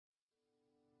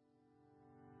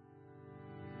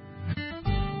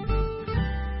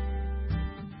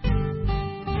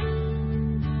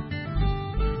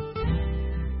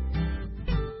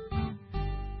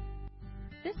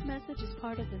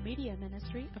part of the media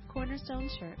ministry of Cornerstone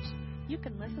Church. You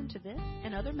can listen to this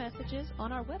and other messages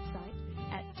on our website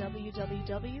at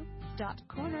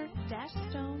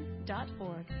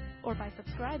www.corner-stone.org or by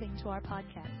subscribing to our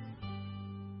podcast.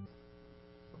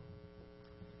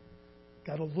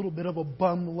 Got a little bit of a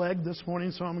bum leg this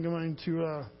morning, so I'm going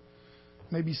to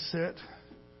maybe sit.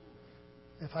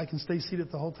 If I can stay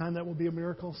seated the whole time, that will be a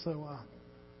miracle. So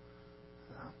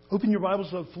open your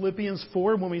Bibles to Philippians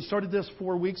 4. When we started this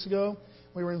 4 weeks ago,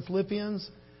 we were in Philippians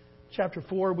chapter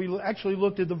 4. We actually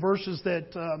looked at the verses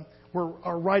that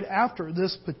are right after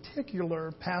this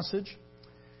particular passage.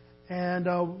 And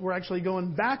we're actually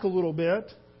going back a little bit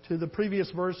to the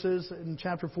previous verses in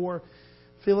chapter 4.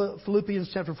 Philippians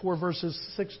chapter 4, verses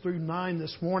 6 through 9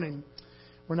 this morning.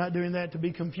 We're not doing that to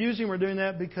be confusing. We're doing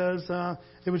that because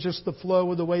it was just the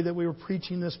flow of the way that we were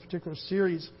preaching this particular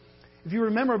series. If you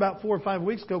remember about 4 or 5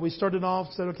 weeks ago, we started off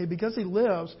and said, okay, because He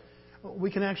lives,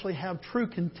 we can actually have true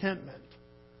contentment.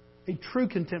 A true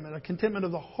contentment, a contentment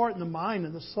of the heart and the mind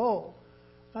and the soul.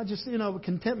 Not just,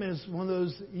 contentment is one of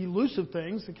those elusive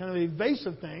things, the kind of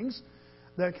evasive things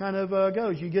that kind of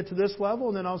goes. You get to this level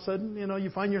and then all of a sudden,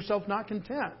 you find yourself not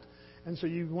content. And so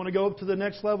you want to go up to the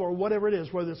next level or whatever it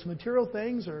is, whether it's material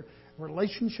things or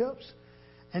relationships.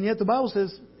 And yet the Bible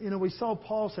says, we saw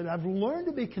Paul said, I've learned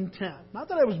to be content. Not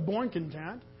that I was born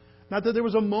content. Not that there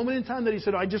was a moment in time that he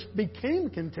said, I just became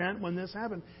content when this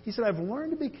happened. He said, I've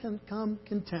learned to become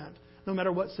content no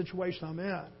matter what situation I'm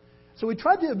in. So we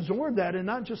tried to absorb that and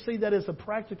not just see that as a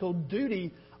practical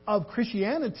duty of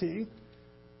Christianity.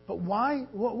 But why?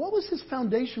 What was his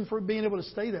foundation for being able to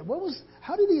stay that?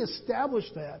 How did he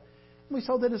establish that? And we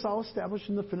saw that it's all established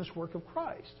in the finished work of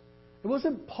Christ. It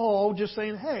wasn't Paul just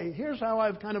saying, hey, here's how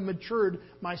I've kind of matured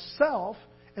myself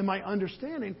and my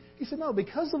understanding. He said, no,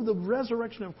 because of the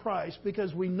resurrection of Christ,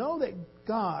 because we know that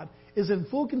God is in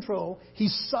full control,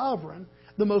 He's sovereign,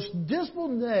 the most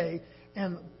dismal day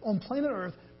and on planet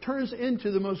Earth turns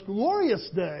into the most glorious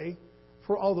day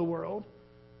for all the world.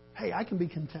 Hey, I can be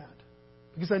content.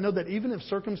 Because I know that even if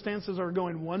circumstances are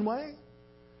going one way,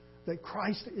 that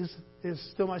Christ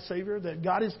is still my Savior, that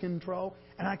God is in control,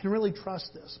 and I can really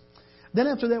trust this. Then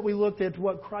after that, we looked at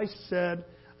what Christ said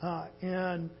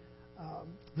in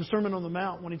the Sermon on the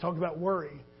Mount when He talked about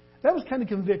worry. That was kind of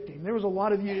convicting. There was a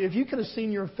lot of you, if you could have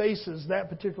seen your faces that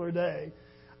particular day,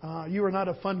 you were not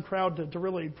a fun crowd to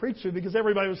really preach to, because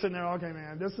everybody was sitting there, okay,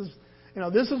 man, this is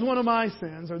one of my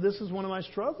sins, or this is one of my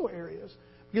struggle areas,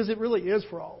 because it really is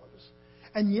for all of us.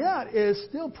 And yet, it is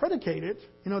still predicated,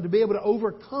 to be able to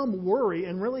overcome worry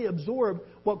and really absorb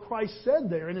what Christ said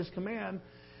there in His command,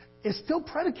 is still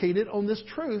predicated on this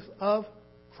truth of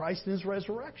Christ and His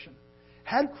resurrection.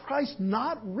 Had Christ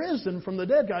not risen from the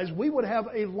dead, guys, we would have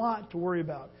a lot to worry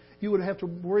about. You would have to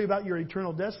worry about your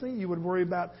eternal destiny. You would worry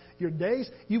about your days.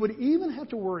 You would even have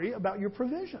to worry about your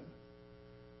provision.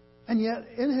 And yet,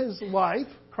 in His life,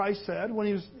 Christ said, when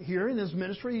He was here in His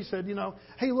ministry, He said,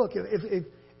 hey, look,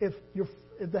 if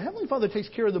the Heavenly Father takes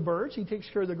care of the birds, He takes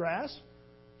care of the grass,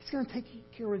 He's going to take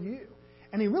care of you.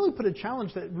 And He really put a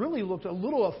challenge that really looked a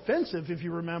little offensive, if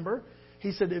you remember.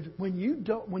 He said, when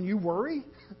you worry,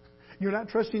 you're not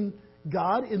trusting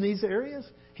God in these areas.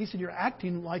 He said, you're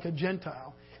acting like a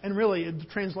Gentile. And really, the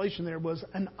translation there was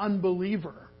an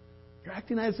unbeliever. You're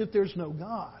acting as if there's no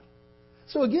God.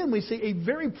 So again, we see a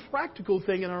very practical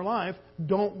thing in our life,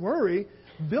 don't worry,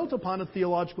 built upon a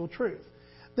theological truth.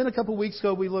 Then a couple of weeks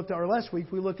ago, last week,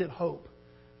 we looked at hope.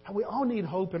 How we all need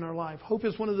hope in our life. Hope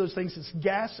is one of those things that's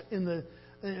gas in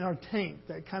our tank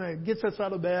that kind of gets us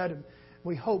out of bed and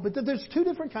we hope. But there's two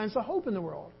different kinds of hope in the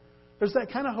world. There's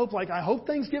that kind of hope like, I hope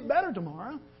things get better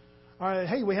tomorrow. Or,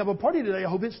 hey, we have a party today. I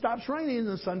hope it stops raining and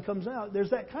the sun comes out.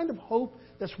 There's that kind of hope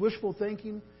that's wishful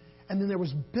thinking. And then there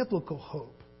was biblical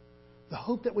hope. The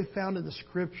hope that we found in the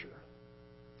Scripture.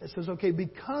 That says, okay,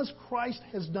 because Christ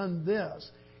has done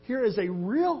this, here is a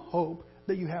real hope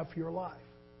that you have for your life.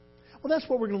 Well, that's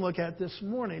what we're going to look at this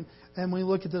morning. And we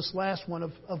look at this last one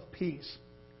of peace.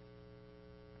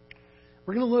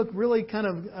 We're going to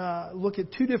look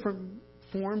at two different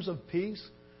forms of peace.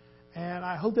 And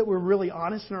I hope that we're really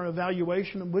honest in our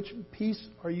evaluation of which peace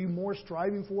are you more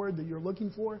striving for, that you're looking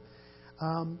for.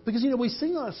 Because, we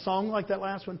sing a song like that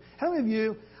last one. How many of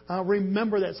you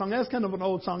remember that song? That's kind of an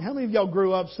old song. How many of y'all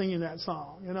grew up singing that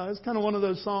song? It's kind of one of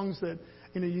those songs that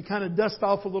you kind of dust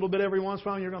off a little bit every once in a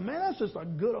while, and you're going, man, that's just a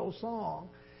good old song.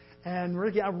 And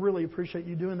Ricky, I really appreciate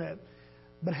you doing that.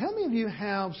 But how many of you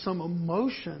have some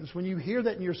emotions when you hear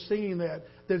that and you're singing that?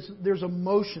 There's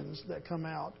emotions that come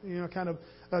out, kind of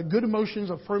good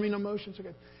emotions, affirming emotions.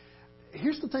 Okay.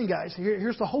 Here's the thing, guys.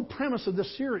 Here's the whole premise of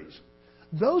this series.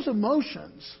 Those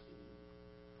emotions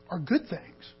are good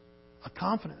things. a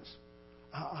confidence,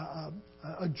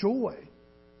 a joy,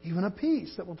 even a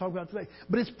peace that we'll talk about today.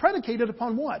 But it's predicated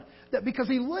upon what? That because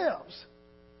He lives.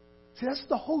 See, that's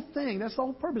the whole thing. That's the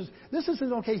whole purpose. This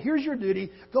isn't, okay, here's your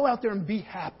duty. Go out there and be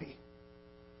happy.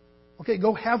 Okay,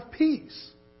 go have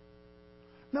peace.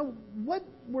 Now, what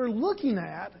we're looking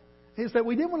at is that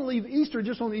we didn't want to leave Easter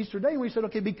just on Easter Day. And we said,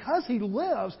 okay, because He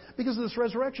lives, because of this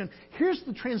resurrection, here's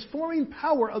the transforming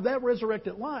power of that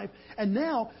resurrected life. And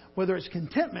now, whether it's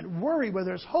contentment, worry,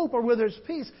 whether it's hope, or whether it's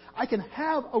peace, I can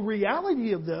have a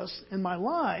reality of this in my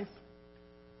life,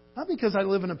 not because I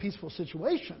live in a peaceful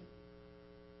situation,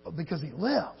 but because He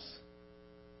lives.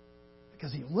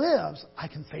 Because He lives, I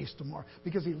can face tomorrow.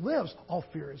 Because He lives, all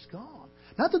fear is gone.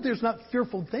 Not that there's not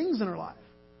fearful things in our life.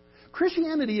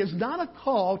 Christianity is not a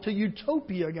call to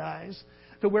utopia, guys,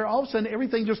 to where all of a sudden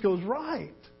everything just goes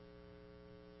right.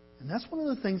 And that's one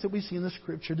of the things that we see in the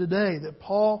Scripture today, that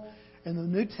Paul in the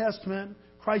New Testament,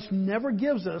 Christ never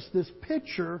gives us this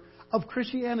picture of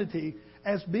Christianity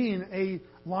as being a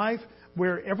life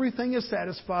where everything is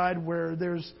satisfied, where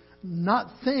there's not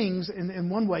things in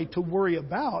one way to worry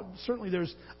about. Certainly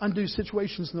there's undue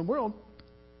situations in the world,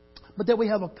 but that we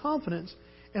have a confidence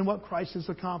in what Christ has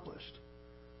accomplished.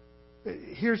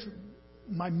 Here's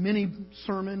my mini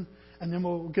sermon, and then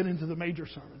we'll get into the major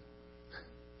sermon.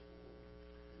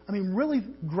 I mean, really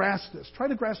grasp this. Try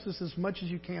to grasp this as much as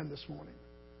you can this morning.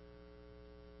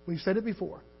 We've said it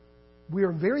before. We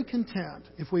are very content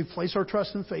if we place our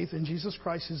trust and faith in Jesus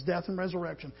Christ, His death and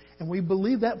resurrection, and we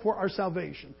believe that for our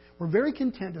salvation. We're very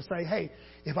content to say, hey,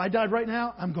 if I died right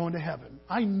now, I'm going to heaven.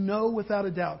 I know without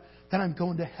a doubt that I'm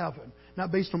going to heaven.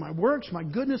 Not based on my works, my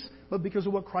goodness, but because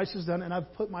of what Christ has done, and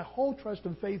I've put my whole trust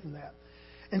and faith in that.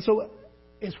 And so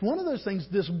it's one of those things,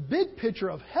 this big picture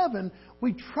of heaven,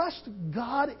 we trust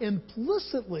God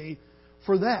implicitly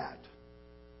for that.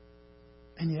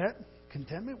 And yet,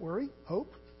 contentment, worry,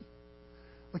 hope,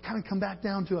 we kind of come back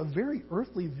down to a very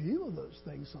earthly view of those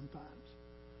things sometimes.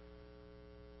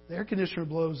 The air conditioner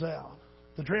blows out.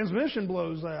 The transmission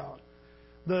blows out.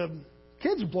 The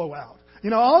kids blow out. You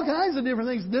know, all kinds of different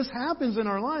things. This happens in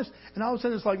our lives. And all of a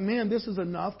sudden it's like, man, this is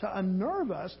enough to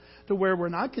unnerve us to where we're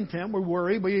not content. We're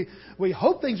worried. We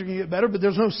hope things are going to get better, but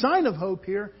there's no sign of hope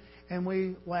here. And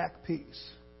we lack peace.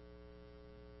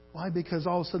 Why? Because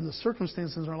all of a sudden the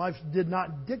circumstances in our life did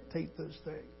not dictate those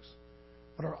things.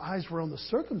 But our eyes were on the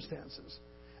circumstances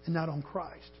and not on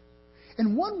Christ.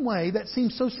 In one way, that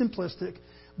seems so simplistic,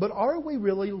 but are we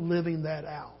really living that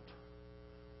out?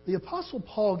 The Apostle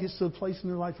Paul gets to a place in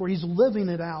his life where he's living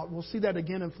it out. We'll see that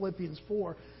again in Philippians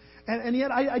 4. And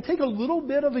yet I take a little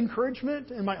bit of encouragement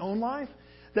in my own life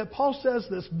that Paul says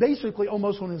this basically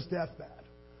almost on his deathbed.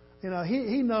 You know,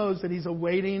 he knows that he's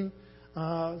awaiting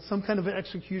some kind of an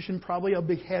execution, probably a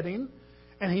beheading,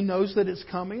 and he knows that it's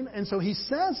coming. And so he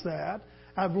says that.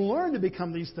 I've learned to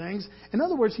become these things. In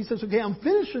other words, he says, okay, I'm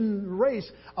finishing the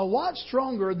race a lot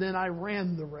stronger than I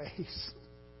ran the race.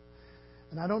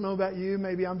 And I don't know about you,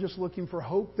 maybe I'm just looking for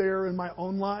hope there in my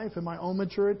own life, in my own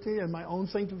maturity, and my own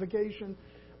sanctification.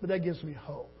 But that gives me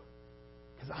hope.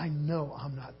 Because I know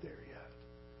I'm not there yet.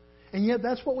 And yet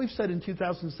that's what we've said in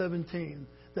 2017.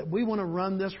 That we want to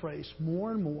run this race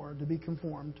more and more to be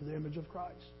conformed to the image of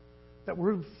Christ. That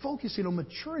we're focusing on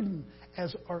maturing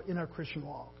in our Christian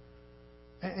walk.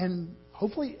 And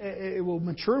hopefully it will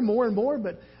mature more and more,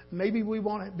 but maybe we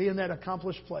want to be in that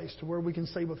accomplished place to where we can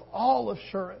say with all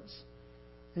assurance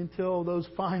until those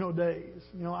final days,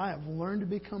 you know, I have learned to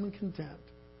become content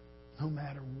no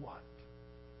matter what.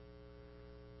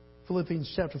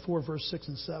 Philippians chapter 4, verse 6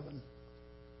 and 7.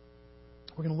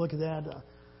 We're going to look at that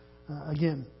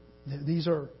again. These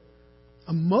are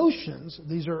emotions,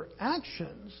 these are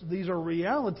actions, these are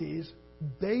realities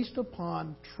based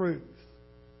upon truth.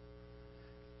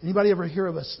 Anybody ever hear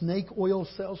of a snake oil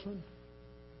salesman?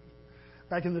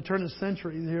 Back in the turn of the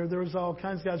century, there was all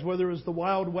kinds of guys, whether it was the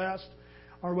Wild West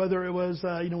or whether it was,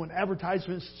 when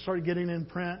advertisements started getting in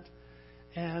print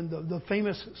and the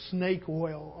famous snake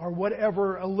oil or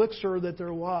whatever elixir that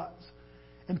there was.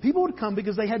 And people would come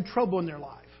because they had trouble in their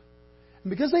life. And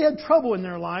because they had trouble in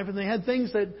their life and they had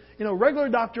things that, regular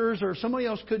doctors or somebody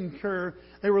else couldn't cure,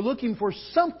 they were looking for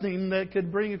something that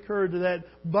could bring a cure to that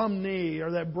bum knee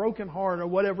or that broken heart or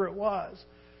whatever it was.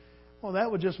 Well, that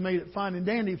would just make it fine and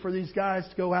dandy for these guys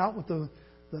to go out with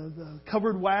the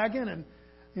covered wagon and,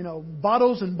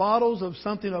 bottles and bottles of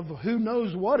something of who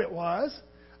knows what it was.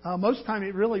 Most of the time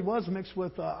it really was mixed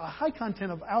with a high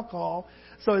content of alcohol.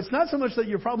 So it's not so much that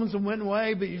your problems went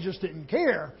away, but you just didn't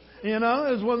care. It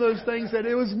was one of those things that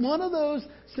it was one of those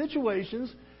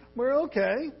situations where,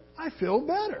 okay, I feel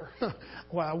better.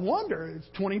 Well, I wonder, it's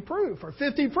 20 proof or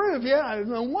 50 proof. Yeah,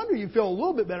 no wonder you feel a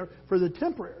little bit better for the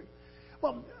temporary.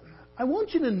 Well, I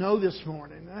want you to know this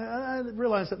morning, I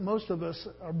realize that most of us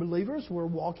are believers. We're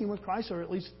walking with Christ, or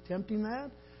at least attempting that.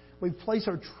 We place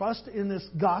our trust in this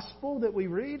gospel that we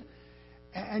read.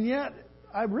 And yet,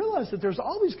 I realize that there's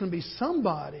always going to be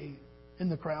somebody in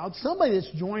the crowd, somebody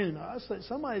that's joining us, that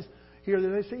somebody's here that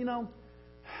they say,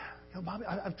 Bobby,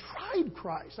 I've tried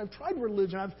Christ. I've tried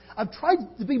religion. I've tried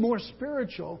to be more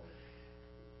spiritual.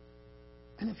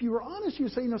 And if you were honest, you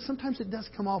would say, sometimes it does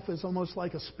come off as almost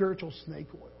like a spiritual snake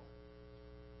oil.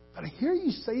 But I hear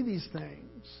you say these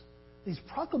things, these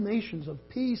proclamations of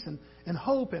peace and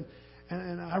hope,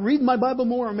 and I read my Bible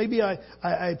more, or maybe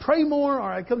I pray more,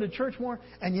 or I come to church more,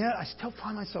 and yet I still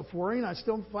find myself worrying. I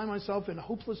still find myself in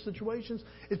hopeless situations.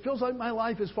 It feels like my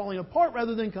life is falling apart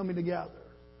rather than coming together.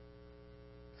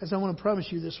 As I want to promise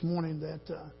you this morning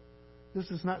that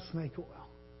this is not snake oil.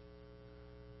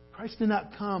 Christ did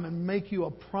not come and make you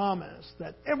a promise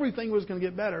that everything was going to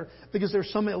get better because there's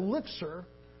some elixir,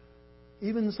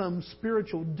 even some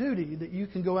spiritual duty that you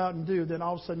can go out and do, that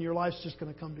all of a sudden your life's just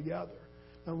going to come together.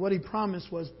 Now, what He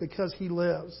promised was because He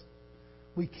lives,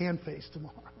 we can face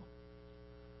tomorrow.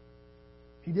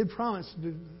 He did promise,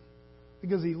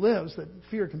 because He lives, that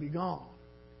fear can be gone.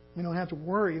 We don't have to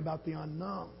worry about the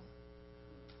unknown.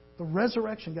 The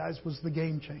resurrection, guys, was the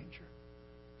game changer.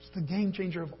 It's the game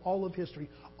changer of all of history.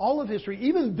 All of history,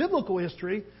 even biblical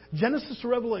history, Genesis to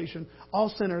Revelation, all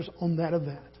centers on that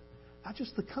event. Not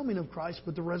just the coming of Christ,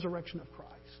 but the resurrection of Christ.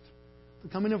 The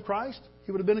coming of Christ,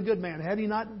 He would have been a good man. Had He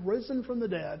not risen from the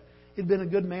dead, He'd been a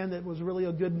good man that was really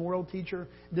a good moral teacher,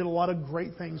 did a lot of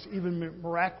great things, even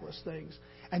miraculous things.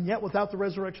 And yet, without the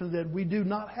resurrection of the dead, we do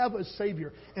not have a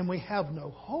Savior, and we have no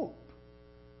hope.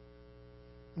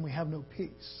 And we have no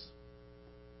peace.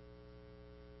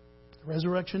 The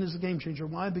resurrection is a game changer.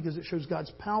 Why? Because it shows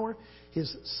God's power,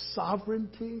 His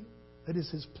sovereignty, that is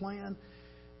His plan,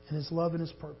 and His love and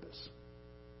His purpose.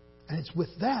 And it's with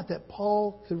that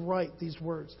Paul could write these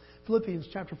words. Philippians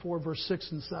chapter 4, verse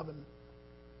 6 and 7.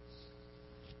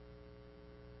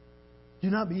 Do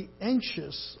not be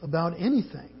anxious about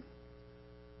anything,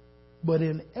 but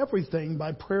in everything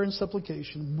by prayer and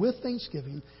supplication, with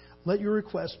thanksgiving, let your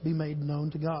requests be made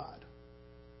known to God.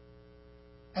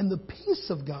 And the peace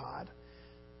of God,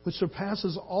 which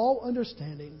surpasses all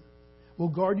understanding, will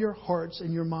guard your hearts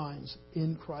and your minds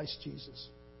in Christ Jesus.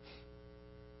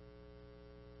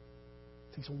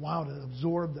 It takes a while to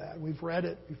absorb that. We've read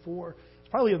it before. It's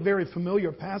probably a very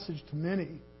familiar passage to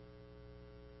many.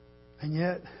 And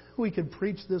yet, we could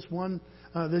preach these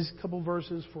couple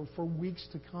verses for weeks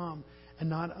to come and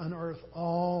not unearth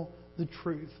all the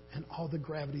truth and all the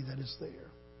gravity that is there.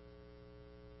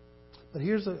 But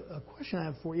here's a question I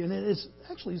have for you, and it is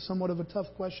actually somewhat of a tough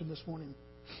question this morning.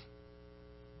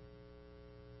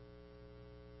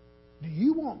 Do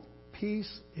you want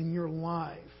peace in your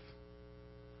life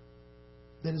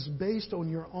that is based on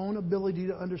your own ability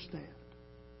to understand?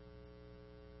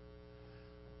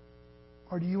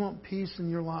 Or do you want peace in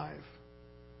your life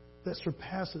that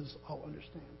surpasses all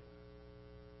understanding?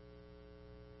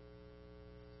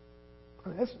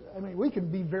 We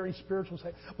can be very spiritual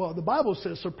and say, well, the Bible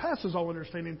says surpasses all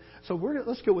understanding, so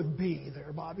let's go with B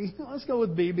there, Bobby. Let's go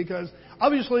with B because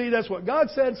obviously that's what God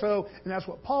said, and that's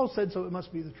what Paul said, so it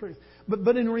must be the truth.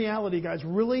 But in reality, guys,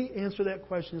 really answer that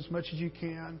question as much as you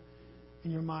can in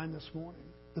your mind this morning.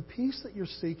 The peace that you're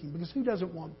seeking, because who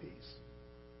doesn't want peace?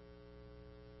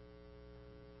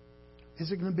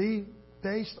 Is it going to be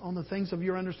based on the things of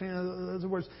your understanding? In other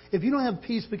words, if you don't have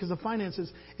peace because of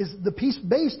finances, is the peace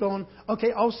based on,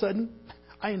 okay, all of a sudden,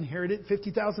 I inherited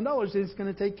 $50,000, it's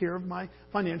going to take care of my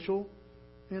financial,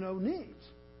 needs?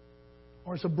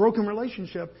 Or it's a broken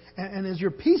relationship, and is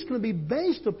your peace going to be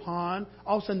based upon,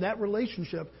 all of a sudden, that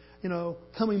relationship,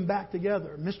 coming back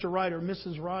together, Mr. Right or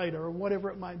Mrs. Right or whatever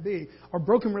it might be, or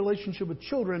broken relationship with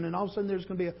children, and all of a sudden there's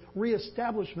going to be a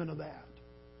reestablishment of that?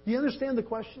 Do you understand the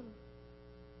question?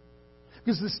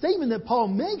 Because the statement that Paul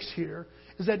makes here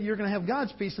is that you're going to have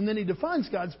God's peace, and then he defines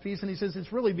God's peace, and he says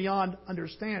it's really beyond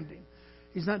understanding.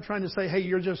 He's not trying to say, hey,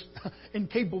 you're just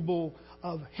incapable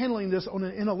of handling this on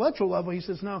an intellectual level. He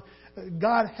says, no,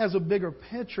 God has a bigger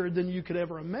picture than you could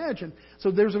ever imagine. So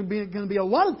there's going to be a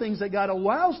lot of things that God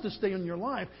allows to stay in your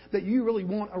life that you really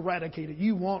want eradicated,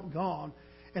 you want gone.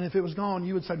 And if it was gone,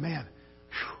 you would say, man,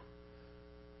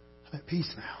 I'm at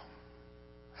peace now.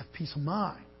 I have peace of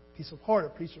mind, peace of heart, a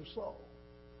peace of soul.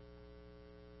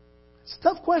 It's a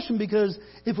tough question because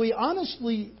if we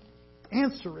honestly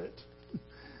answer it,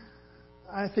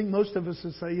 I think most of us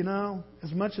would say,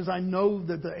 as much as I know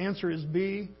that the answer is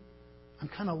B, I'm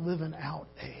kind of living out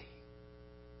A.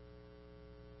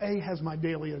 has my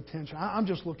daily attention. I'm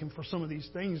just looking for some of these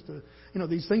things to,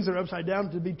 these things that are upside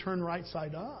down to be turned right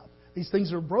side up. These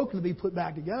things that are broken to be put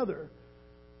back together.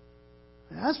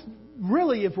 And that's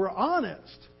really, if we're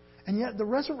honest. And yet the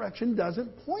resurrection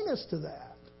doesn't point us to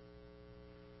that.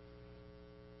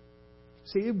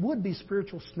 See, it would be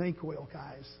spiritual snake oil,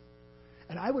 guys.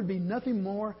 And I would be nothing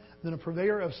more than a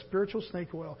purveyor of spiritual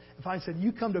snake oil if I said,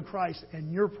 you come to Christ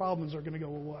and your problems are going to go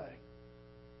away.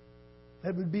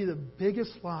 That would be the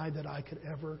biggest lie that I could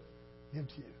ever give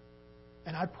to you.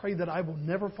 And I pray that I will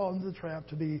never fall into the trap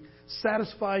to be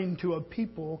satisfying to a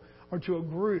people or to a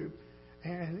group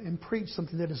and preach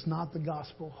something that is not the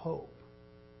gospel hope.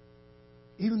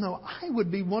 Even though I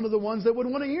would be one of the ones that would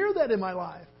want to hear that in my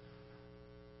life.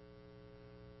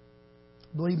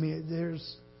 Believe me,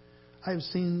 I have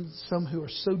seen some who are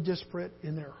so disparate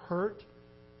in their hurt,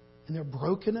 in their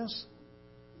brokenness,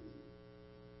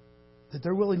 that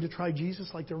they're willing to try Jesus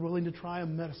like they're willing to try a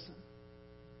medicine.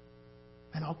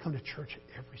 And I'll come to church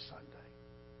every Sunday.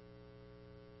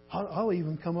 I'll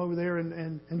even come over there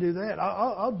and do that.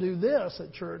 I'll do this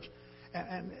at church.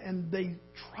 And they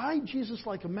try Jesus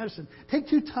like a medicine. Take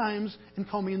 2 times and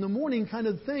call me in the morning kind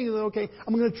of thing. Okay,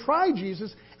 I'm going to try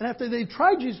Jesus. And after they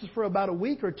try Jesus for about a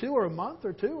week or 2 or a month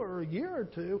or 2 or a year or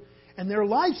 2, and their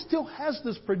life still has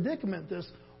this predicament, this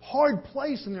hard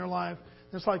place in their life,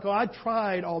 it's like, I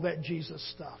tried all that Jesus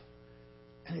stuff.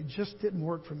 And it just didn't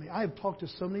work for me. I have talked to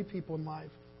so many people in life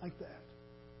like that.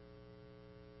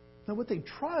 Now, what they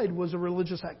tried was a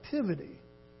religious activity.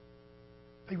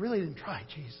 They really didn't try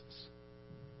Jesus.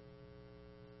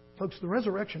 Folks, the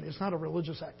resurrection is not a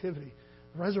religious activity.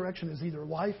 The resurrection is either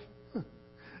life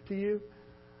to you,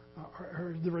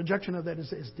 or the rejection of that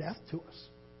is death to us.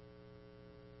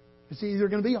 It's either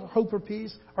going to be hope or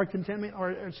peace or contentment,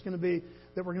 or it's going to be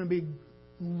that we're going to be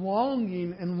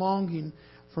longing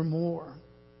for more.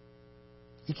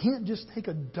 You can't just take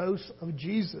a dose of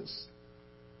Jesus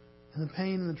and the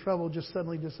pain and the trouble just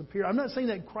suddenly disappear. I'm not saying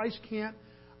that Christ can't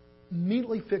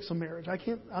immediately fix a marriage.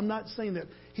 I'm not saying that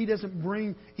He doesn't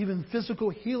bring even physical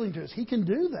healing to us. He can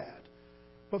do that.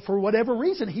 But for whatever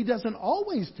reason, He doesn't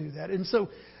always do that. And so,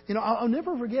 I'll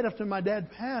never forget after my dad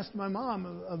passed, my mom,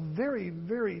 a very,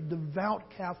 very devout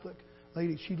Catholic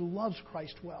lady, she loves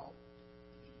Christ well.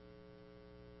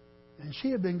 And she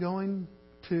had been going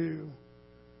to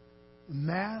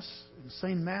Mass and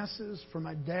saying Masses for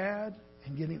my dad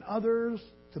and getting others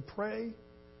to pray.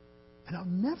 And I'll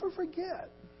never forget,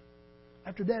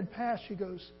 after Dad passed, she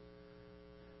goes,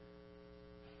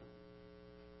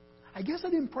 I guess I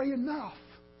didn't pray enough.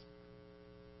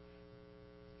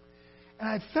 And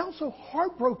I felt so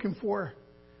heartbroken for her.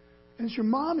 And it's your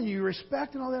mom and you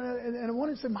respect and all that. And I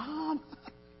wanted to say, Mom,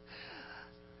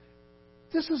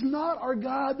 this is not our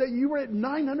God that you were at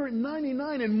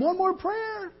 999 and one more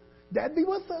prayer, Dad be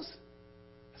with us.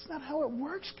 That's not how it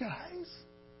works, guys.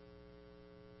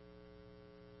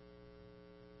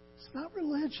 It's not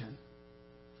religion.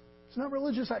 It's not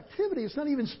religious activity. It's not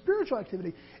even spiritual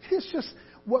activity. It's just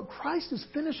what Christ has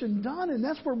finished and done, and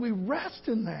that's where we rest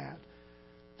in that.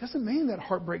 Doesn't mean that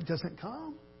heartbreak doesn't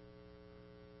come.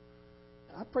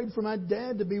 I prayed for my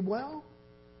dad to be well.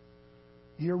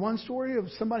 You hear one story of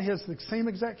somebody has the same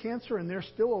exact cancer and they're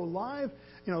still alive,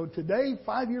 today,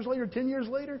 5 years later, 10 years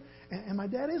later, and my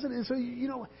dad isn't. And so,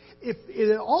 if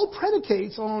it all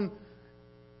predicates on,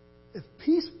 if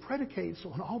peace predicates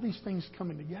on all these things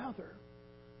coming together,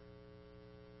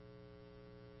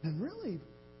 then really,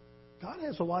 God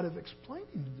has a lot of explaining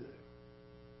to do.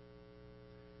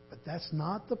 But that's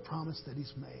not the promise that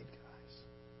He's made, guys.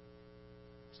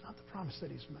 It's not the promise that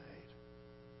He's made.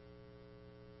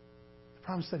 The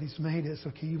promise that He's made is,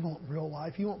 okay, you want real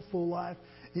life, you want full life.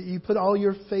 You put all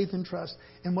your faith and trust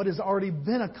in what has already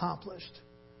been accomplished.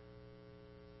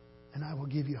 And I will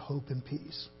give you hope and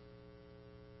peace.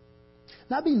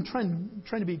 Not being trying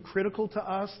to be critical to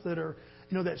us that are,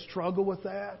 that struggle with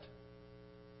that.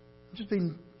 Just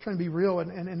trying to be real.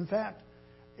 And in fact,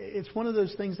 it's one of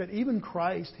those things that even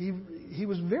Christ, he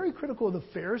was very critical of the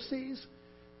Pharisees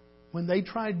when they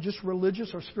tried just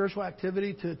religious or spiritual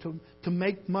activity to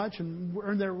make much and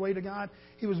earn their way to God.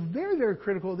 He was very, very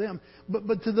critical of them.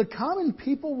 But to the common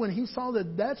people, when He saw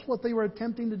that that's what they were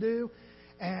attempting to do,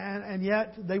 and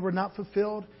yet they were not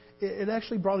fulfilled, it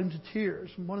actually brought Him to tears.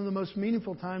 One of the most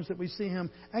meaningful times that we see Him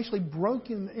actually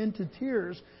broken into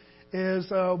tears is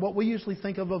what we usually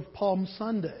think of Palm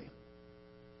Sunday.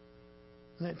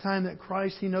 That time that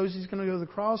Christ, He knows He's going to go to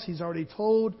the cross. He's already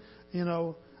told,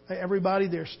 everybody.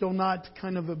 They're still not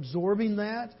kind of absorbing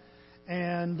that.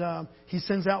 And He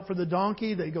sends out for the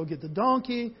donkey. They go get the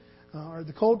donkey or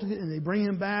the colt, and they bring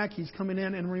Him back. He's coming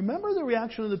in. And remember the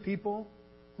reaction of the people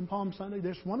on Palm Sunday.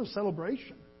 There's one of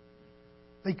celebration.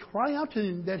 They cry out to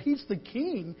Him that He's the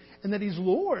King and that He's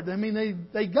Lord. I mean,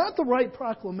 they got the right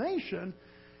proclamation,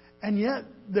 and yet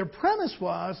their premise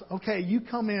was, okay, you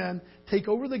come in, take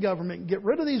over the government, get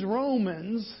rid of these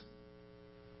Romans,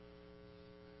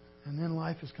 and then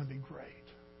life is going to be great.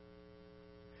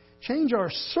 Change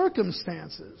our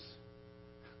circumstances,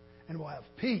 and we'll have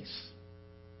peace.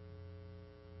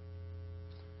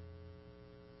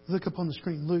 Look up on the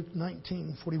screen, Luke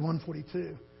 19, 41,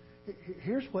 42.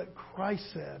 Here's what Christ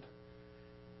said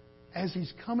as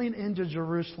He's coming into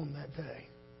Jerusalem that day.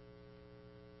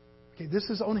 Okay, this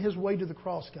is on His way to the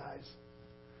cross, guys.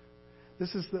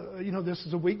 This is this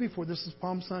is a week before. This is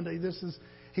Palm Sunday.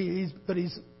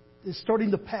 He's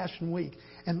starting the Passion Week.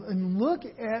 And look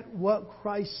at what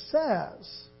Christ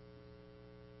says.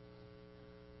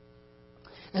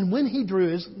 And when He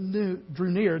drew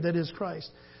near, that is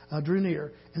Christ, drew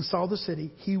near and saw the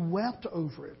city, He wept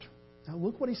over it. Now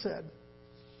look what He said.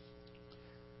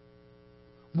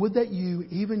 Would that you,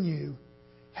 even you,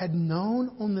 had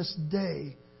known on this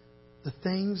day the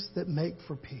things that make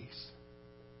for peace.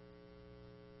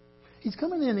 He's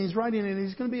coming in, He's writing in,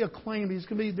 He's going to be acclaimed.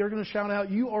 They're going to shout out,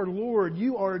 "You are Lord,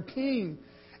 you are King."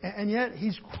 And yet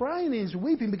He's crying and He's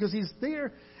weeping because He's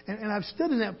there. And I've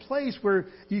stood in that place where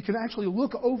you can actually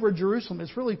look over Jerusalem.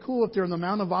 It's really cool if they're in the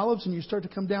Mount of Olives and you start to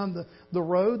come down the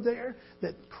road there.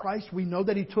 That Christ, we know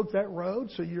that He took that road.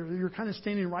 So you're kind of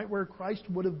standing right where Christ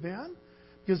would have been.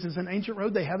 Because it's an ancient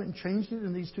road. They haven't changed it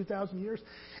in these 2,000 years.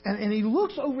 And He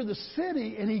looks over the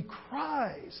city and He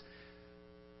cries.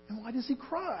 And why does He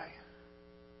cry?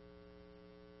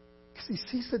 Because He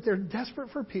sees that they're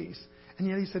desperate for peace. And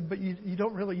yet He said, but you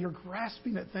don't really, you're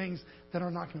grasping at things that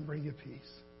are not going to bring you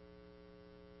peace.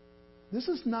 This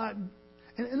is not,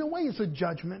 in a way it's a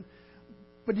judgment,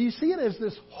 but do you see it as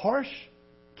this harsh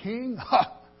king?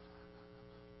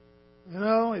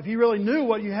 If you really knew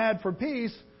what you had for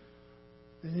peace,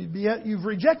 yet you've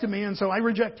rejected me, and so I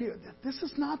reject you. This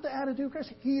is not the attitude of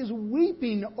Christ. He is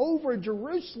weeping over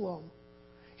Jerusalem.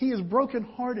 He is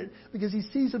brokenhearted because He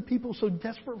sees a people so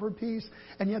desperate for peace,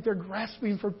 and yet they're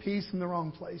grasping for peace in the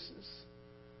wrong places.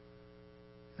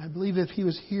 And I believe if He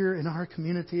was here in our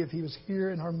community, if He was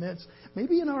here in our midst,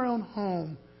 maybe in our own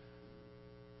home,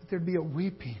 that there'd be a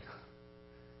weeping.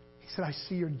 He said, I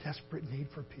see your desperate need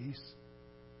for peace.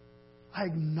 I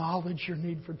acknowledge your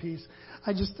need for peace.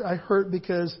 I hurt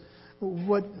because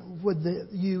what would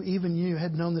even you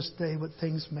had known this day what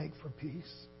things make for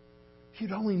peace. If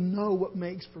you'd only know what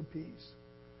makes for peace.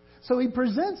 So He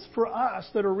presents for us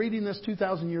that are reading this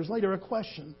 2,000 years later a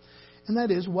question. And that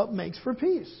is, what makes for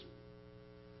peace?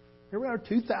 Here we are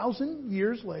 2,000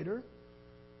 years later.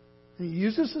 And He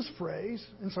uses this phrase.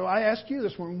 And so I ask you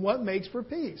this morning, what makes for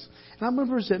peace? And I'm going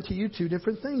to present to you two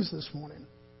different things this morning.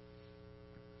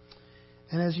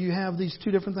 And as you have these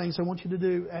two different things, I want you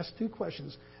to ask two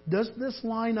questions. Does this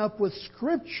line up with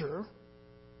Scripture?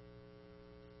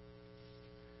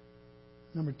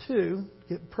 Number two,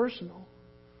 get personal.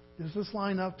 Does this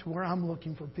line up to where I'm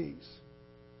looking for peace?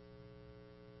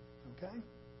 Okay?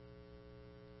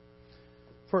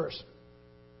 First,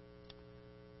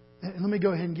 and let me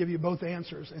go ahead and give you both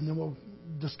answers, and then we'll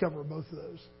discover both of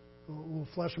those. We'll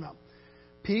flesh them out.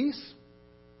 Peace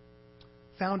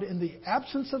found in the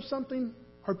absence of something,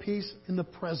 or peace in the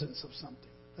presence of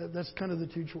something. That's kind of the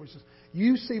two choices.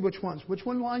 You see which ones. Which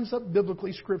one lines up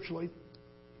biblically, scripturally?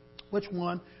 Which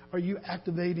one are you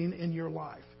activating in your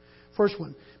life? First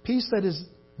one, peace that is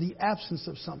the absence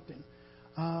of something.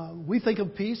 We think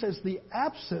of peace as the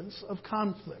absence of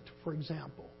conflict, for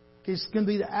example. Okay, it's going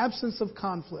to be the absence of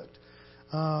conflict.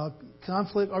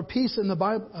 Conflict or peace in the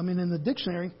Bible, in the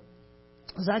dictionary,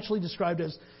 is actually described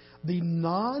as the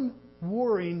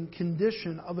non-warring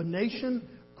condition of a nation,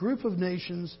 group of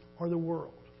nations, or the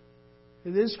world.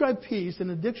 They describe peace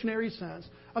in a dictionary sense.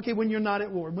 Okay, when you're not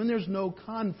at war, when there's no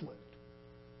conflict.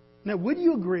 Now, would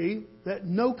you agree that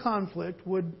no conflict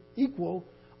would equal,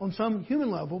 on some human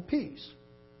level, peace?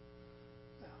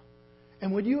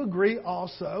 And would you agree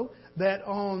also that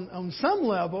on some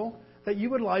level that you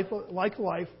would like a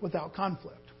life without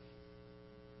conflict?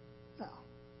 No.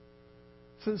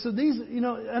 So these,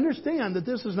 understand that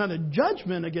this is not a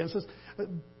judgment against us.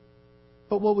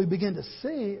 But what we begin to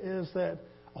see is that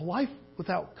a life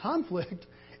without conflict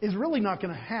is really not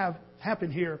going to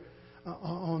happen here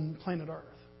on planet Earth.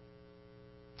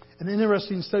 An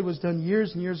interesting study was done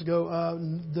years and years ago,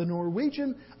 the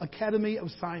Norwegian Academy of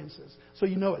Sciences. So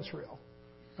you know it's real.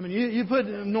 You put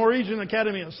Norwegian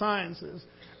Academy of Sciences,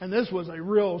 and this was a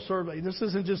real survey. This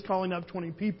isn't just calling up 20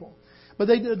 people. But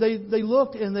they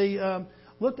looked, and they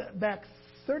looked back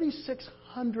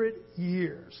 3,600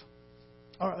 years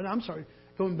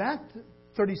going back to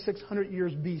 3,600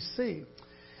 years BC.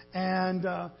 And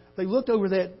they looked over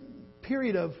that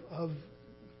period of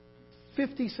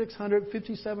 5,600,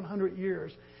 5,700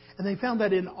 years. And they found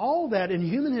that in all that, in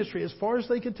human history, as far as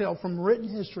they could tell from written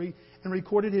history and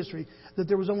recorded history, that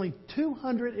there was only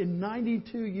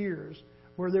 292 years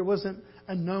where there wasn't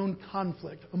a known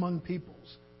conflict among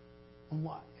peoples in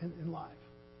life.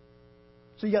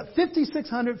 So you got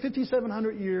 5,600,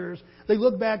 5,700 years. They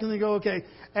look back and they go, okay,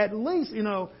 at least,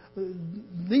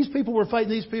 these people were fighting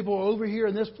these people over here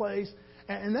in this place.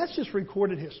 And that's just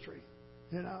recorded history,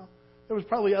 There was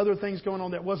probably other things going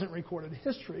on that wasn't recorded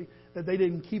history that they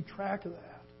didn't keep track of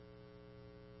that.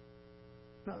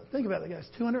 Now, think about it, guys.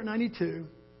 292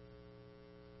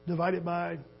 divided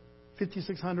by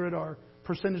 5,600 or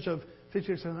percentage of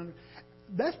 5,600.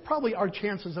 That's probably our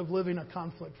chances of living a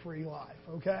conflict-free life,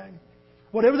 okay?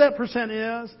 Whatever that percent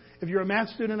is, if you're a math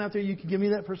student out there, you can give me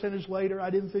that percentage later. I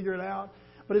didn't figure it out.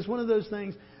 But it's one of those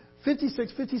things.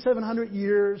 5,700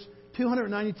 years,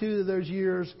 292 of those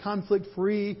years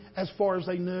conflict-free as far as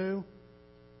they knew.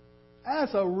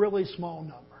 That's a really small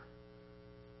number.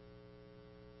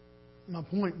 My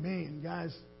point being,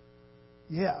 guys,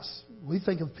 yes, we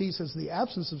think of peace as the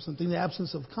absence of something, the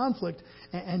absence of conflict,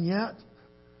 and yet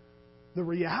the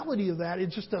reality of that, it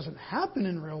just doesn't happen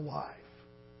in real life.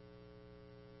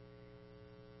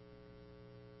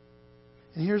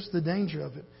 And here's the danger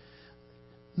of it.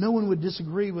 No one would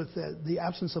disagree with that. The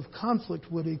absence of conflict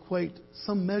would equate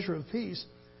some measure of peace.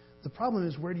 The problem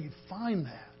is, where do you find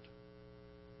that?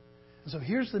 And so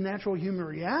here's the natural human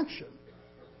reaction.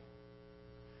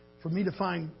 For me to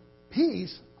find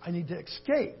peace, I need to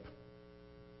escape.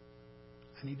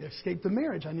 I need to escape the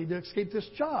marriage. I need to escape this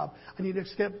job. I need to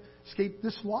escape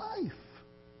this life.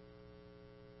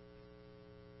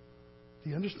 Do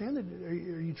you understand that? Are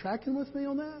you tracking with me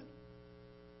on that?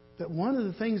 That one of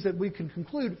the things that we can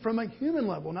conclude from a human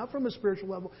level, not from a spiritual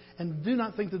level, and do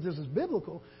not think that this is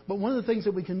biblical, but one of the things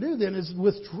that we can do then is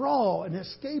withdrawal and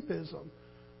escapism.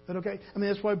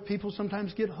 That's why people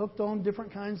sometimes get hooked on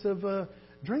different kinds of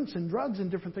drinks and drugs and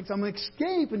different things. I'm going to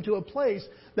escape into a place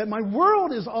that my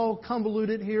world is all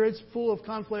convoluted here. It's full of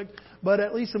conflict, but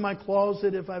at least in my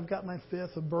closet, if I've got my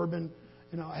fifth of bourbon,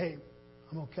 hey,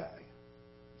 I'm okay.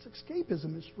 It's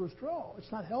escapism. It's withdrawal.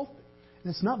 It's not healthy. And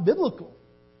it's not biblical.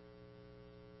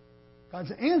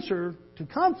 God's answer to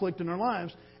conflict in our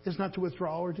lives is not to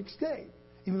withdraw or to escape,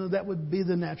 even though that would be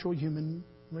the natural human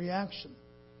reaction.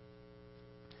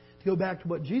 To go back to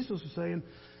what Jesus was saying,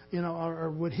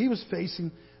 or what he was facing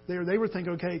there, they were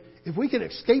thinking, okay, if we can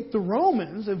escape the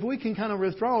Romans, if we can kind of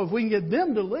withdraw, if we can get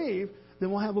them to leave,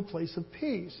 then we'll have a place of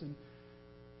peace. And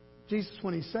Jesus,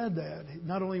 when he said that,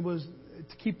 not only was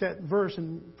to keep that verse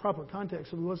in proper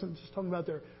context, so he wasn't just talking about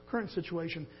their current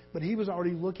situation, but he was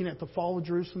already looking at the fall of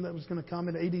Jerusalem that was going to come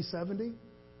in AD 70.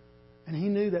 And he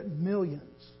knew that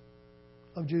millions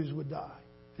of Jews would die.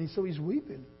 And so he's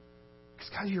weeping. Because,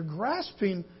 guys, you're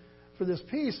grasping for this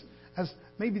peace as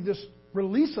maybe this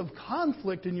release of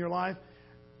conflict in your life,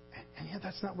 and yet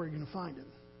that's not where you're going to find it.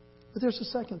 But there's a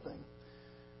second thing.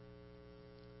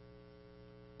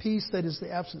 Peace that is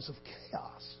the absence of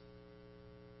chaos.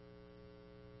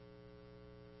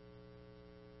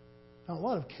 Now, a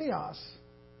lot of chaos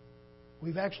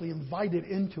we've actually invited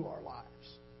into our lives.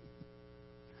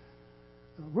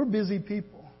 We're busy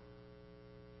people.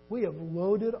 We have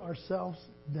loaded ourselves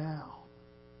down.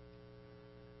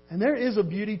 And there is a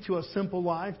beauty to a simple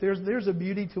life. There's a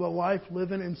beauty to a life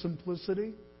living in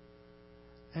simplicity.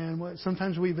 And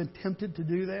sometimes we've attempted to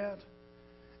do that.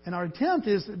 And our attempt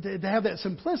is to have that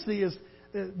simplicity.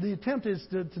 The attempt is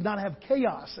to not have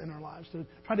chaos in our lives, to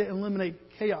try to eliminate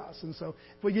chaos. And so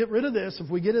if we get rid of this,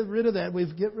 if we get rid of that, we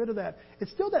get rid of that.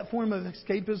 It's still that form of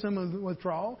escapism and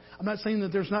withdrawal. I'm not saying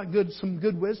that there's not some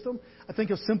good wisdom. I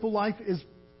think a simple life is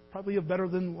probably a better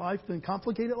life than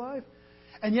complicated life.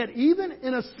 And yet, even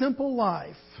in a simple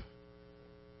life,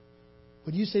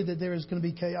 would you say that there is going to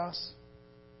be chaos?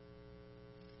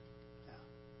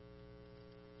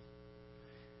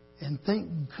 Yeah. And thank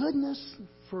goodness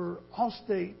for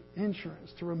Allstate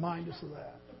Insurance to remind us of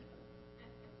that.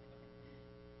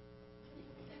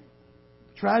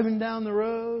 Driving down the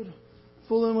road,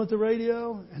 fooling with the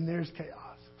radio, and there's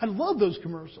chaos. I love those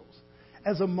commercials.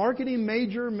 As a marketing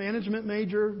major, management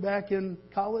major back in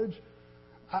college,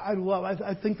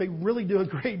 I think they really do a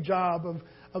great job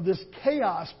of this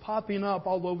chaos popping up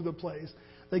all over the place.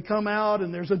 They come out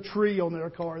and there's a tree on their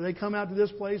car. They come out to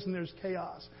this place and there's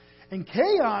chaos. And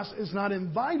chaos is not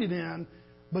invited in,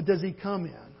 but does he come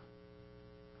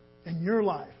in your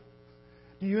life?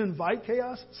 Do you invite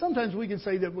chaos? Sometimes we can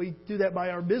say that we do that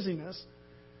by our busyness.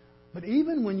 But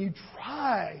even when you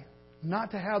try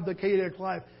not to have the chaotic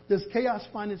life, does chaos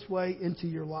find its way into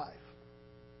your life?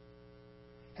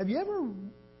 Have you ever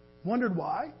wondered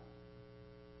why?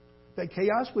 That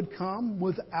chaos would come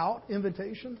without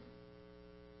invitation?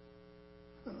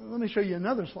 Let me show you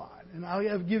another slide, and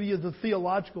I'll give you the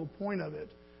theological point of it.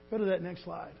 Go to that next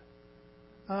slide.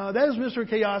 That is Mr.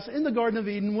 Chaos in the Garden of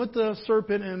Eden with the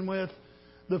serpent and with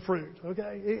the fruit.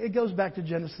 Okay, it goes back to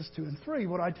Genesis 2 and 3.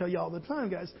 What I tell you all the time,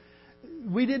 guys,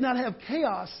 we did not have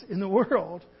chaos in the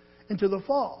world until the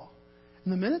fall.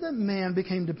 And the minute that man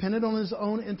became dependent on his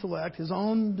own intellect, his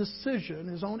own decision,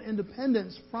 his own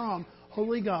independence from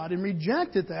holy God, and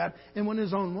rejected that and went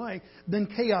his own way, then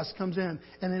chaos comes in.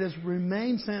 And it has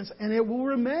remained since, and it will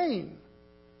remain.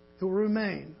 It will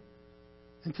remain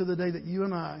until the day that you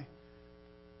and I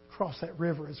cross that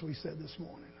river, as we said this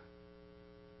morning.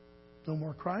 No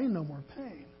more crying, no more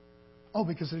pain. Oh,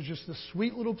 because there's just this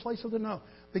sweet little place of the no.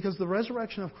 Because the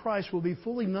resurrection of Christ will be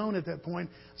fully known at that point.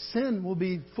 Sin will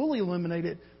be fully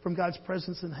eliminated from God's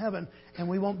presence in heaven. And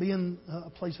we won't be in a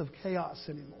place of chaos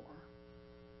anymore.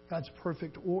 God's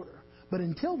perfect order. But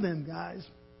until then, guys,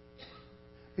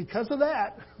 because of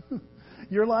that,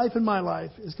 your life and my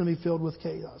life is going to be filled with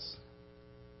chaos.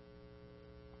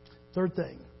 Third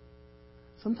thing.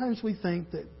 Sometimes we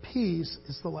think that peace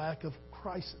is the lack of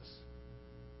crisis.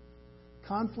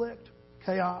 Conflict,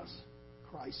 chaos,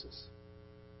 crisis.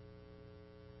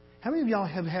 How many of y'all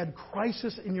have had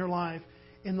crisis in your life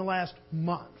in the last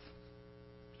month?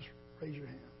 Just raise your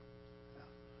hand.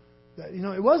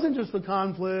 Yeah. It wasn't just the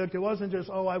conflict. It wasn't just,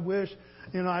 I wish,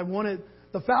 I wanted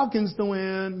the Falcons to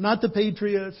win, not the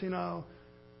Patriots, Well,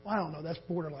 I don't know. That's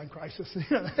borderline crisis.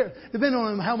 Depending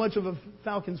on how much of a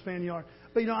Falcons fan you are.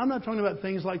 But, I'm not talking about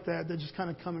things like that just kind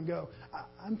of come and go.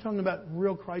 I'm talking about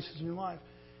real crisis in your life.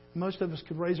 Most of us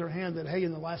could raise our hand that, hey,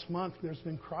 in the last month, there's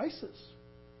been crisis.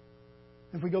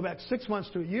 If we go back 6 months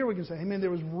to a year, we can say, hey, man, there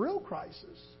was real crisis.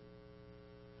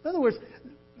 In other words,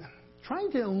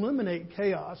 trying to eliminate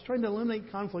chaos, trying to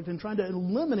eliminate conflict, and trying to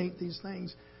eliminate these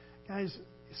things, guys,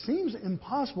 it seems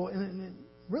impossible. And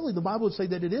really, the Bible would say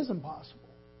that it is impossible.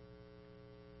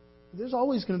 There's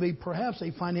always going to be perhaps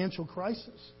a financial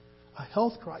crisis, a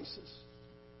health crisis.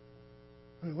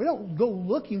 I mean, we don't go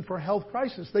looking for a health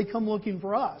crisis. They come looking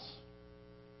for us.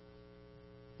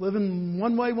 Living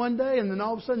one way one day, and then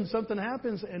all of a sudden something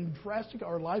happens and drastic,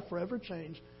 our life forever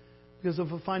changed because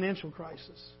of a financial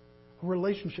crisis, a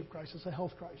relationship crisis, a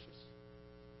health crisis.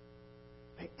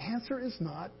 The answer is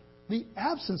not the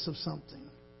absence of something.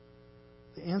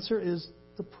 The answer is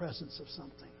the presence of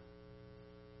something.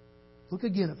 Look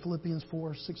again at Philippians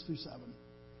 4, 6 through 7.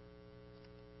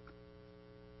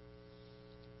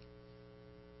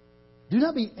 Do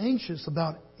not be anxious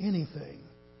about anything,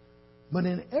 but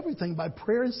in everything by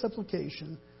prayer and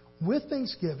supplication, with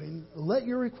thanksgiving, let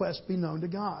your requests be known to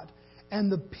God.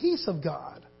 And the peace of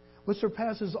God, which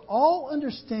surpasses all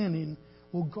understanding,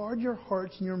 will guard your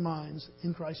hearts and your minds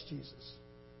in Christ Jesus.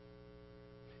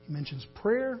 He mentions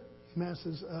prayer. He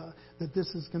mentions that this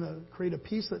is going to create a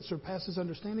peace that surpasses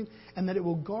understanding, and that it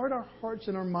will guard our hearts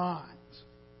and our minds.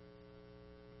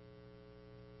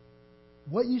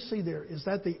 What you see there, is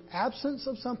that the absence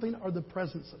of something or the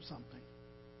presence of something?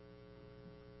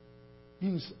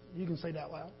 You can say it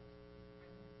out loud.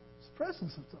 It's the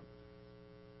presence of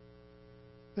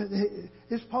something.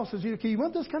 If Paul says, okay, you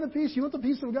want this kind of peace? You want the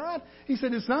peace of God? He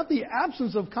said, it's not the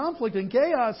absence of conflict and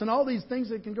chaos and all these things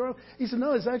that can grow. He said,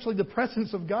 no, it's actually the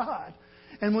presence of God.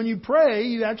 And when you pray,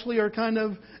 you actually are kind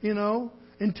of,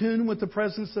 in tune with the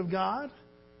presence of God.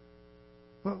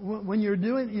 When you're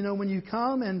doing, when you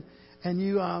come and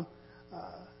you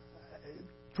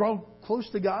draw close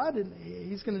to God, and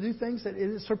He's going to do things that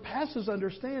it surpasses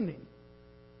understanding.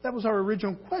 That was our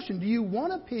original question. Do you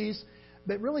want a peace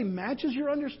that really matches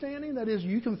your understanding? That is,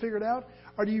 you can figure it out?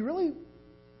 Or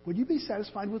would you be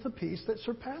satisfied with a peace that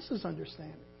surpasses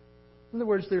understanding? In other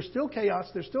words, there's still chaos,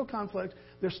 there's still conflict,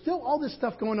 there's still all this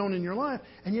stuff going on in your life,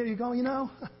 and yet you go,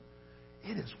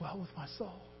 it is well with my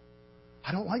soul.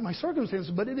 I don't like my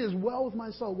circumstances, but it is well with my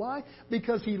soul. Why?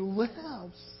 Because He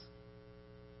lives.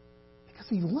 Because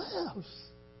He lives.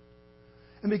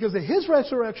 And because of His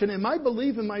resurrection and my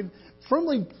belief and my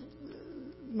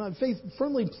faith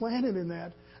firmly planted in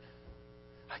that,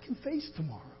 I can face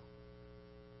tomorrow.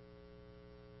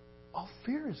 All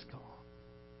fear is gone.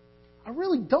 I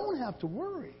really don't have to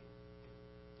worry.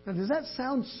 Now, does that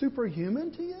sound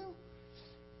superhuman to you?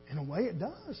 In a way, it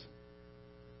does.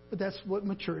 But that's what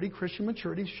maturity, Christian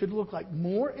maturity, should look like.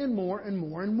 More and more and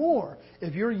more and more.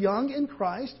 If you're young in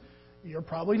Christ, you're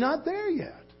probably not there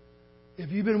yet.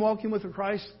 If you've been walking with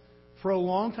Christ for a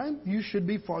long time, you should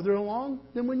be farther along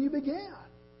than when you began.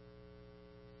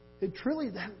 It truly,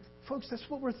 folks, that's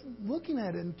what we're looking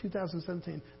at in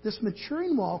 2017. This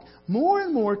maturing walk, more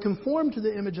and more conformed to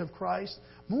the image of Christ,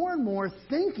 more and more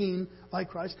thinking like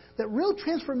Christ, that real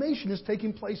transformation is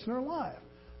taking place in our life.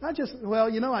 Not just,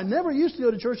 I never used to go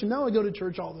to church, and now I go to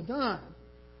church all the time.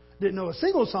 Didn't know a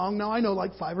single song, now I know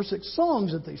like 5 or 6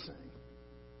 songs that they sing.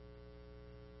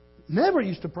 Never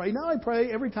used to pray, now I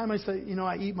pray every time I say,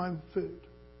 I eat my food.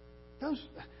 I'm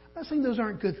not saying those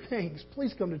aren't good things.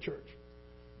 Please come to church.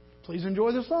 Please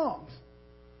enjoy the songs.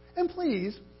 And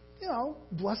please,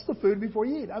 bless the food before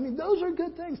you eat. I mean, those are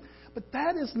good things. But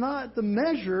that is not the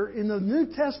measure in the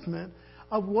New Testament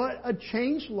of what a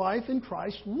changed life in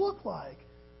Christ looked like.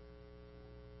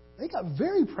 They got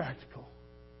very practical.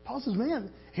 Paul says,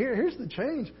 man, here's the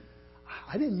change.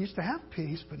 I didn't used to have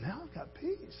peace, but now I've got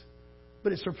peace.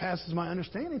 But it surpasses my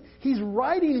understanding. He's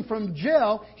writing from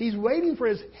jail. He's waiting for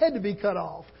his head to be cut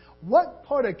off. What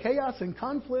part of chaos and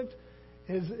conflict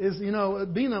is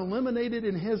being eliminated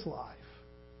in his life?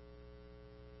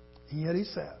 And yet he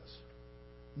says,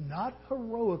 not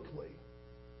heroically.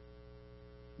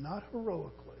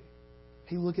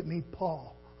 Hey, look at me,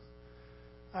 Paul.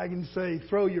 I can say,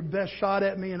 throw your best shot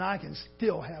at me and I can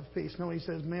still have peace. No, he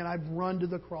says, man, I've run to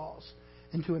the cross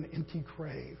into an empty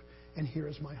grave, and here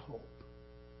is my hope.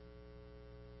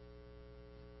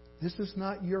 This is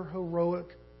not your heroic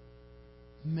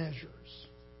measures.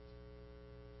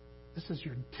 This is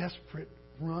your desperate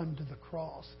run to the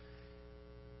cross.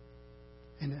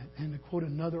 And to quote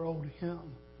another old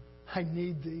hymn, I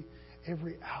need thee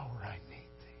every hour I need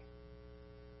thee.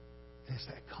 And it's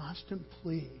that constant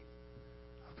plea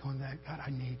of going back, God,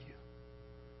 I need you.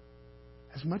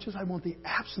 As much as I want the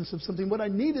absence of something, what I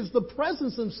need is the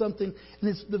presence of something, and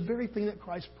it's the very thing that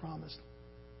Christ promised.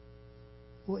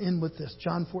 We'll end with this.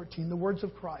 John 14, the words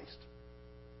of Christ.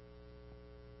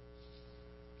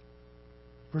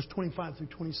 Verse 25 through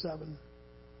 27.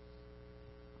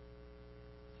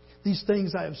 These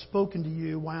things I have spoken to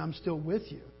you while I'm still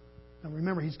with you. Now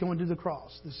remember, he's going to the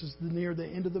cross. This is near the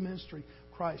end of the ministry.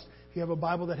 Christ. If you have a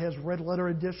Bible that has red letter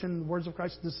edition, the words of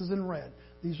Christ, this is in red.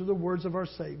 These are the words of our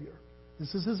Savior.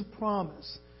 This is His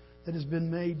promise that has been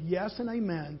made yes and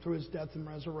amen through His death and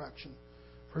resurrection.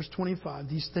 Verse 25,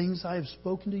 these things I have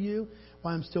spoken to you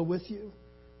while I'm still with you,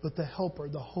 but the Helper,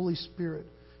 the Holy Spirit,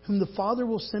 whom the Father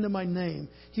will send in my name,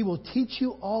 He will teach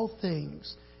you all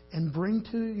things and bring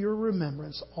to your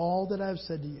remembrance all that I have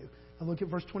said to you. Now look at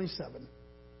verse 27.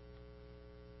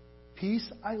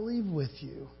 Peace I leave with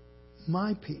you,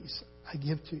 my peace I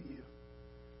give to you.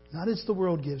 Not as the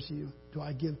world gives you, do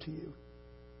I give to you.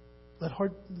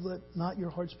 Let not your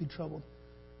hearts be troubled,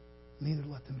 neither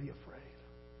let them be afraid.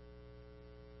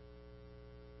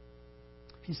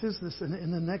 He says this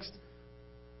in the next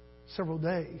several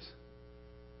days.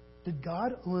 Did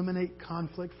God eliminate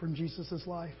conflict from Jesus'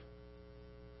 life?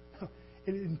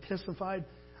 It intensified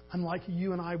unlike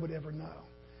you and I would ever know.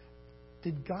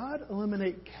 Did God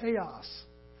eliminate chaos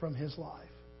from His life?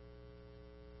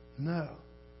 No.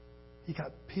 You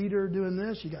got Peter doing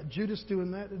this, you got Judas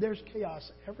doing that. There's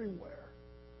chaos everywhere.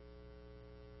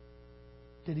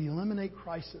 Did He eliminate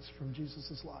crisis from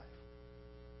Jesus' life?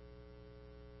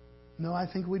 No, I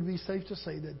think we'd be safe to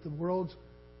say that the world's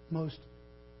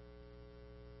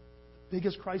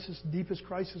biggest crisis, deepest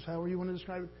crisis, however you want to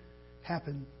describe it,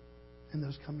 happened in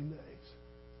those coming days.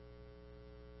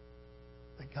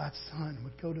 That God's Son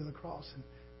would go to the cross and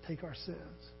take our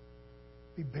sins,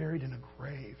 be buried in a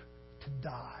grave, to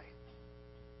die.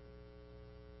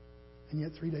 And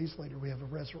yet 3 days later we have a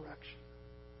resurrection.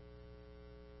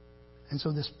 And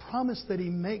so this promise that He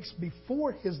makes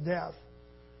before His death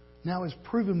now is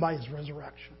proven by His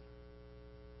resurrection.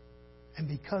 And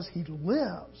because He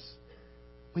lives,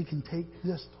 we can take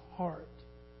this to heart.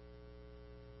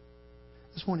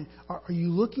 This morning, are you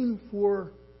looking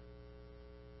for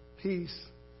peace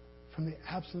from the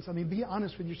absence? I mean, be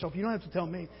honest with yourself. You don't have to tell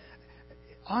me.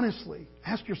 Honestly,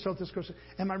 ask yourself this question.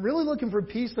 Am I really looking for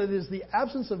peace that is the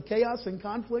absence of chaos and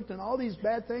conflict and all these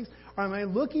bad things? Or am I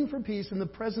looking for peace in the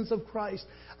presence of Christ?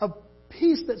 A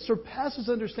peace that surpasses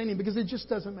understanding, because it just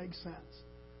doesn't make sense.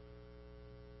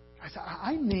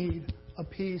 I need a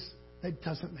peace that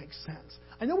doesn't make sense.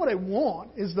 I know what I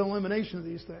want is the elimination of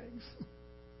these things.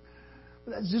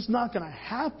 But that's just not going to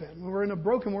happen. We're in a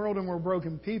broken world and we're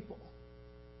broken people.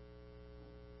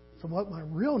 So what my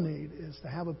real need is to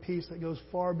have a peace that goes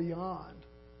far beyond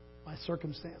my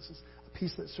circumstances. A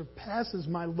peace that surpasses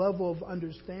my level of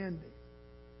understanding.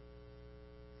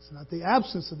 It's not the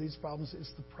absence of these problems.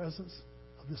 It's the presence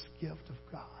of this gift of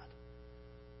God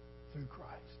through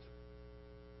Christ.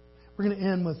 We're going to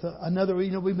end with another.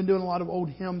 We've been doing a lot of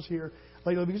old hymns here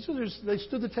lately because they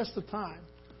stood the test of time.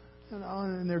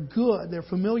 and they're good. They're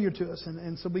familiar to us,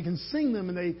 and so we can sing them,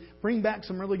 and they bring back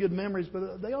some really good memories.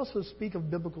 But they also speak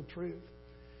of biblical truth.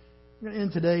 We're going to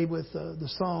end today with the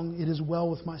song "It Is Well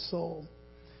With My Soul."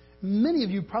 Many of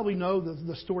you probably know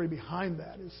the story behind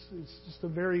that. It's just a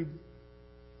very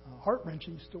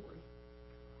heart-wrenching story.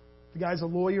 The guy's a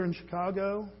lawyer in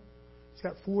Chicago. He's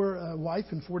got a wife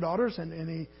and 4 daughters,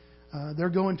 and they're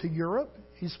going to Europe.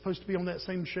 He's supposed to be on that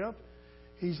same ship.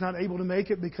 He's not able to make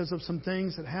it because of some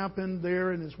things that happened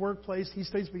there in his workplace. He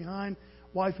stays behind.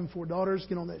 Wife and 4 daughters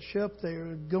get on that ship.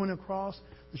 They're going across.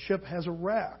 The ship has a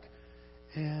wreck,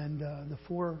 and the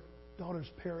 4 daughters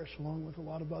perish along with a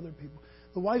lot of other people.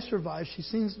 The wife survives. She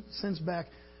sends back,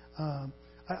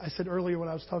 I said earlier when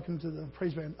I was talking to the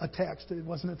praise band, a text. It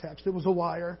wasn't a text. It was a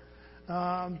wire.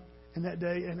 And that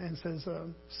day, and says,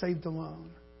 saved alone.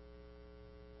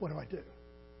 What do I do?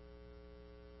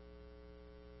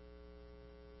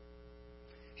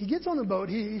 He gets on the boat.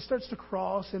 He starts to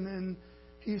cross, and then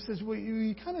he says, "Will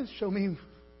you kind of show me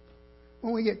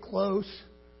when we get close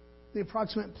the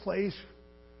approximate place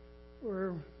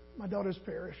where my daughter's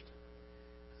perished?"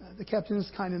 The captain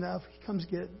is kind enough. He comes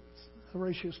get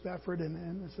Horatio Spafford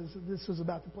and says, "This is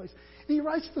about the place." And he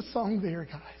writes the song there,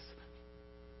 guys.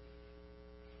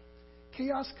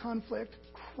 Chaos, conflict,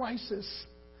 crisis,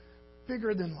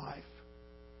 bigger than life.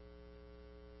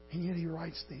 And yet he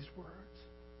writes these words.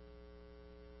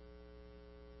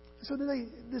 So today,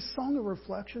 this song of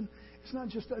reflection, it's not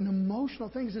just an emotional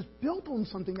thing. It's built on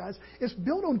something, guys. It's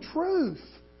built on truth.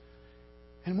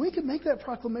 And we can make that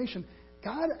proclamation.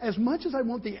 God, as much as I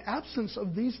want the absence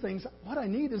of these things, what I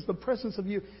need is the presence of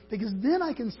you. Because then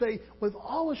I can say with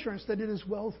all assurance that it is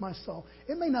well with my soul.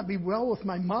 It may not be well with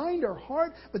my mind or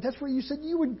heart, but that's where you said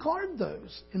you would guard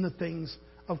those in the things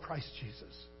of Christ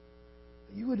Jesus.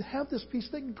 You would have this peace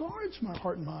that guards my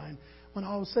heart and mind. When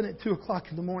all of a sudden at 2 o'clock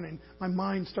in the morning, my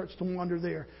mind starts to wander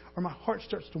there, or my heart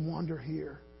starts to wander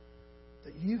here.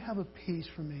 That you have a peace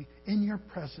for me in your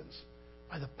presence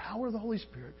by the power of the Holy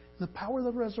Spirit and the power of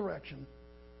the resurrection.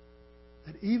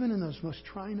 That even in those most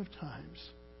trying of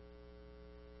times,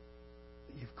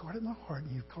 that you've guarded my heart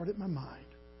and you've guarded my mind.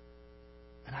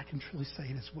 And I can truly say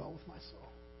it is well with my soul.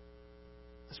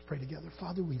 Let's pray together.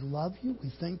 Father, we love you. We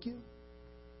thank you.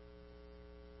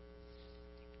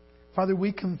 Father,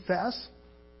 we confess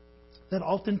that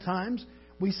oftentimes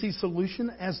we see solution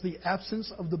as the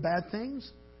absence of the bad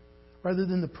things rather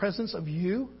than the presence of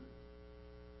you.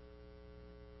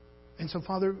 And so,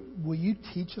 Father, will you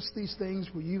teach us these things?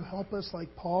 Will you help us,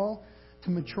 like Paul, to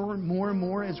mature more and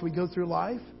more as we go through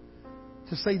life?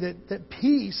 To say that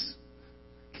peace,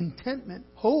 contentment,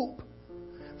 hope,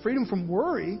 freedom from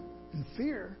worry and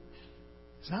fear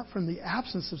is not from the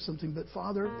absence of something, but,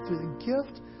 Father, through the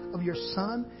gift of your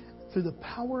Son, through the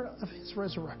power of His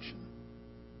resurrection.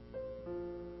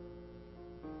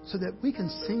 So that we can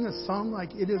sing a song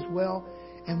like It Is Well,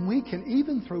 and we can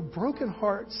even through broken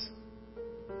hearts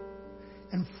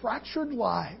and fractured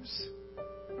lives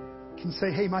can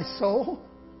say, hey, my soul,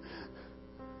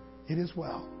 it is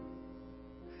well.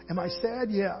 Am I sad?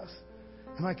 Yes.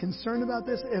 Am I concerned about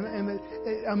this?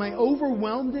 Am I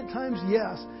overwhelmed at times?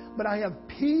 Yes. But I have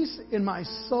peace in my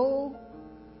soul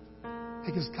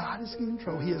because God is in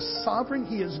control. He is sovereign.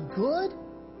 He is good.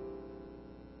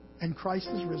 And Christ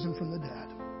is risen from the dead.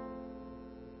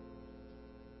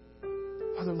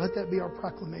 Father, let that be our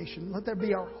proclamation. Let that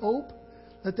be our hope.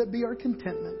 Let that be our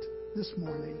contentment this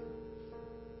morning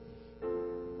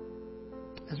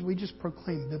as we just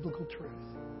proclaim biblical truth.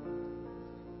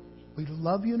 We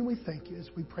love you and we thank you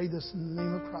as we pray this in the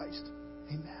name of Christ.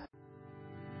 Amen.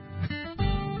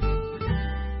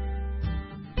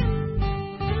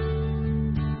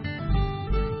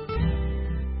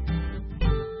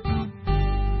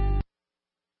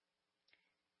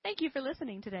 Thank you for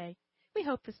listening today. We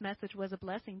hope this message was a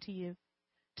blessing to you.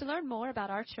 To learn more about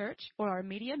our church or our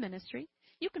media ministry,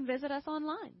 you can visit us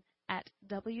online at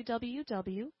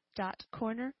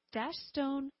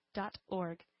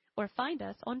www.corner-stone.org or find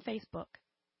us on Facebook.